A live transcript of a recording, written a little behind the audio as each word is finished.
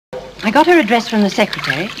I got her address from the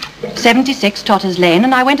secretary, 76 Totters Lane,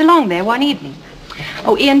 and I went along there one evening.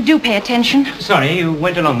 Oh, Ian, do pay attention. Sorry, you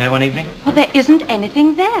went along there one evening? Well, there isn't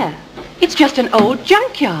anything there. It's just an old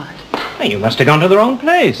junkyard. Well, you must have gone to the wrong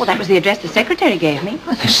place. Well, that was the address the secretary gave me.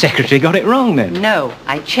 Well, the secretary got it wrong then. No,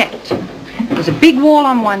 I checked. There's a big wall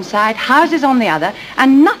on one side, houses on the other,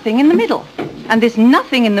 and nothing in the middle. And this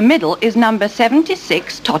nothing in the middle is number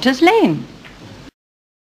 76 Totters Lane.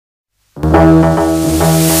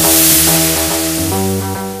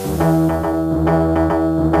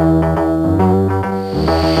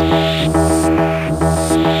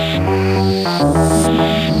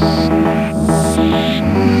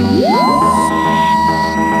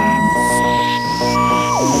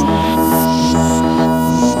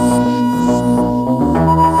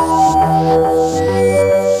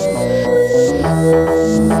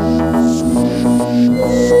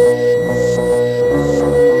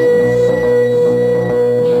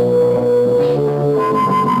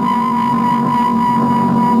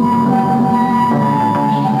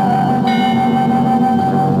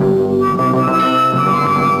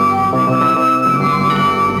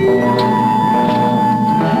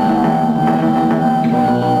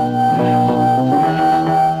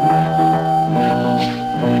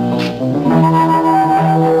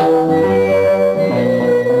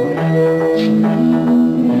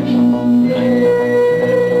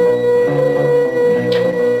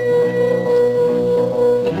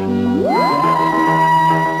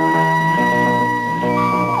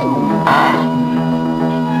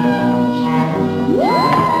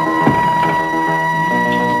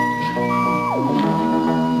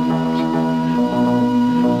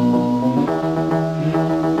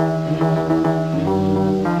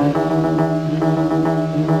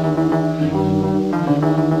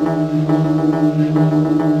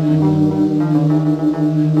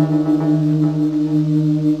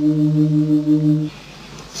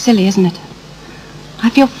 Silly, isn't it? I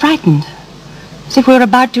feel frightened, as if we were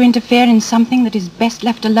about to interfere in something that is best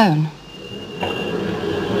left alone.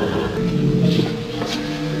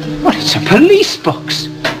 Well, it's a police box.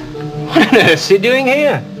 What on earth's he doing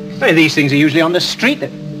here? I mean, these things are usually on the street. Oh,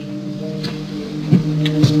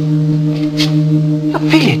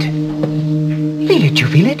 feel it. Feel it, you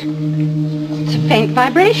feel it? It's a faint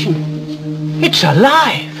vibration. It's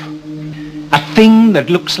alive. A thing that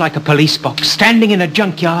looks like a police box standing in a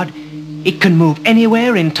junkyard. It can move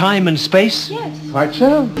anywhere in time and space. Yes. Quite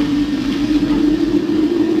so.